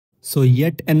So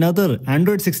yet another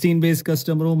Android 16 based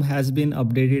custom ROM has been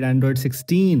updated. Android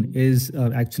 16 is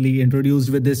actually introduced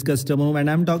with this custom ROM, and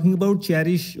I'm talking about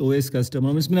Cherish OS custom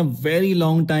ROM. It's been a very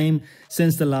long time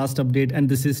since the last update, and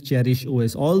this is Cherish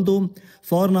OS. Although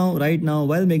for now, right now,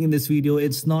 while making this video,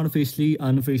 it's not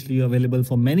unofficially available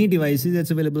for many devices.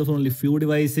 It's available for only few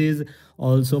devices.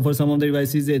 Also, for some of the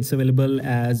devices, it's available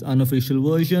as unofficial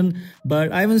version.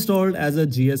 But I've installed as a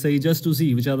GSI just to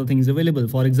see which are the things available.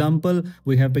 For example,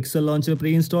 we have Pixel Launcher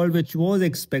pre-installed, which was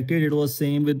expected. It was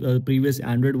same with previous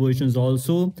Android versions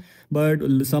also.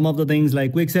 But some of the things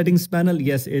like quick settings panel,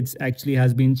 yes, it's actually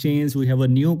has been changed. We have a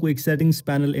new quick settings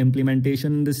panel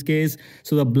implementation in this case.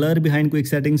 So the blur behind quick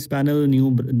settings panel,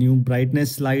 new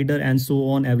brightness slider, and so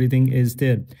on, everything is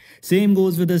there. Same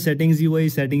goes with the settings UI.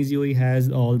 Settings UI has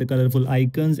all the colorful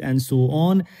icons and so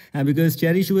on. And because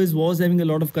Cherish OS was having a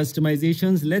lot of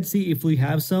customizations, let's see if we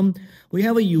have some. We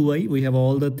have a UI, we have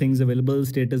all the things available,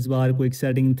 status bar, quick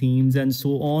setting, themes, and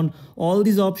so on. All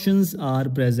these options are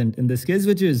present in this case,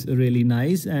 which is really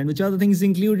nice. And which are the things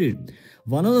included?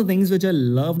 One of the things which I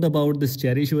loved about this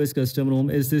Cherish OS custom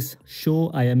ROM is this show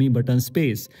IME button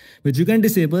space, which you can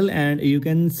disable, and you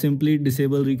can simply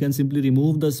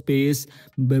remove the space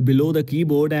below the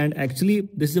keyboard. And actually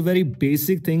this is a very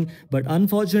basic thing, but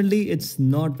unfortunately it's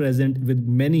not present with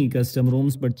many custom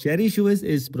ROMs, but Cherish OS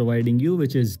is providing you,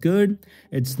 which is good.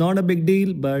 It's not a big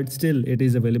deal, but still it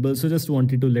is available. So just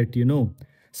wanted to let you know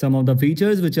some of the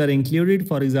features which are included.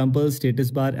 For example,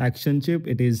 status bar action chip,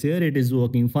 it is here, it is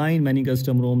working fine. Many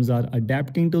custom ROMs are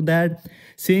adapting to that.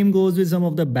 Same goes with some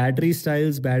of the battery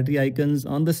styles, battery icons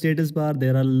on the status bar.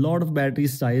 There are a lot of battery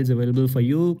styles available for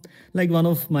you. Like one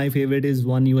of my favorite is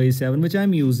One UI 7, which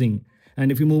I'm using. And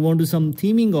if you move on to some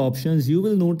theming options, you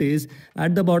will notice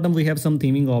at the bottom we have some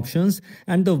theming options,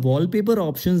 and the wallpaper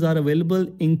options are available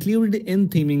included in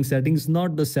theming settings,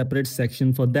 not the separate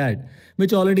section for that,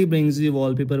 which already brings you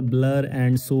wallpaper, blur,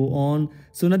 and so on.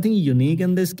 So nothing unique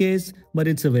in this case, but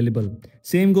it's available.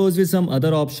 Same goes with some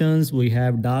other options. We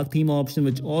have dark theme option,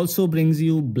 which also brings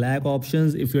you black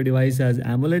options. If your device has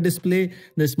AMOLED display,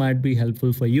 this might be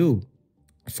helpful for you.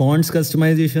 Fonts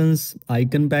customizations,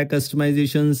 icon pack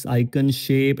customizations, icon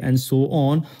shape, and so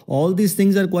on. All these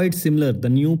things are quite similar. The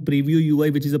new preview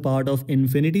UI, which is a part of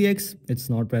Infinity X,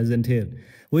 it's not present here.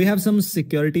 We have some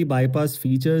security bypass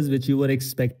features which you were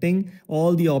expecting.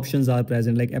 All the options are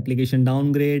present, like application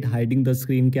downgrade, hiding the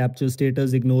screen capture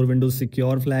status, ignore Windows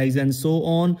secure flags, and so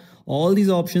on. All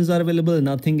these options are available.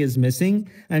 Nothing is missing.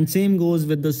 And same goes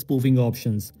with the spoofing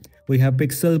options. We have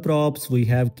pixel props, we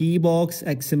have keybox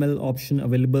XML option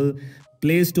available,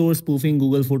 Play Store spoofing,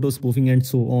 Google Photo spoofing, and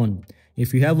so on.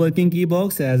 If you have working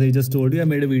keybox, as I just told you, I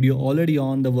made a video already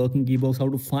on the working keybox, how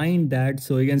to find that.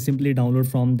 So you can simply download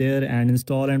from there and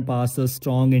install and pass a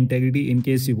strong integrity in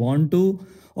case you want to.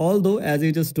 Although, as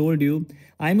I just told you,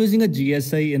 I'm using a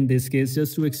GSI in this case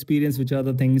just to experience which are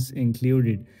the things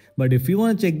included. But if you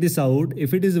want to check this out,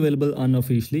 if it is available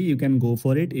unofficially, you can go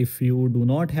for it. If you do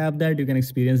not have that, you can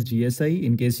experience GSI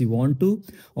in case you want to.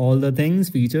 All the things,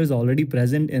 features already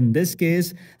present in this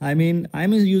case. I mean,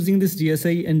 I'm using this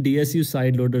GSI and DSU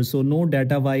side loader, so no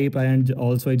data wipe, and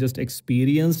also I just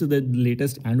experienced the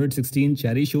latest Android 16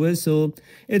 Cherish OS, so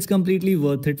it's completely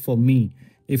worth it for me.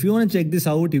 If you want to check this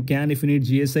out, you can. If you need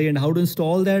GSI and how to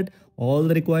install that, all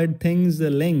the required things, the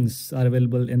links are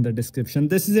available in the description.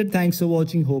 This is it. Thanks for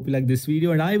watching. Hope you like this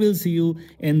video, and I will see you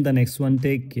in the next one.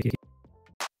 Take care.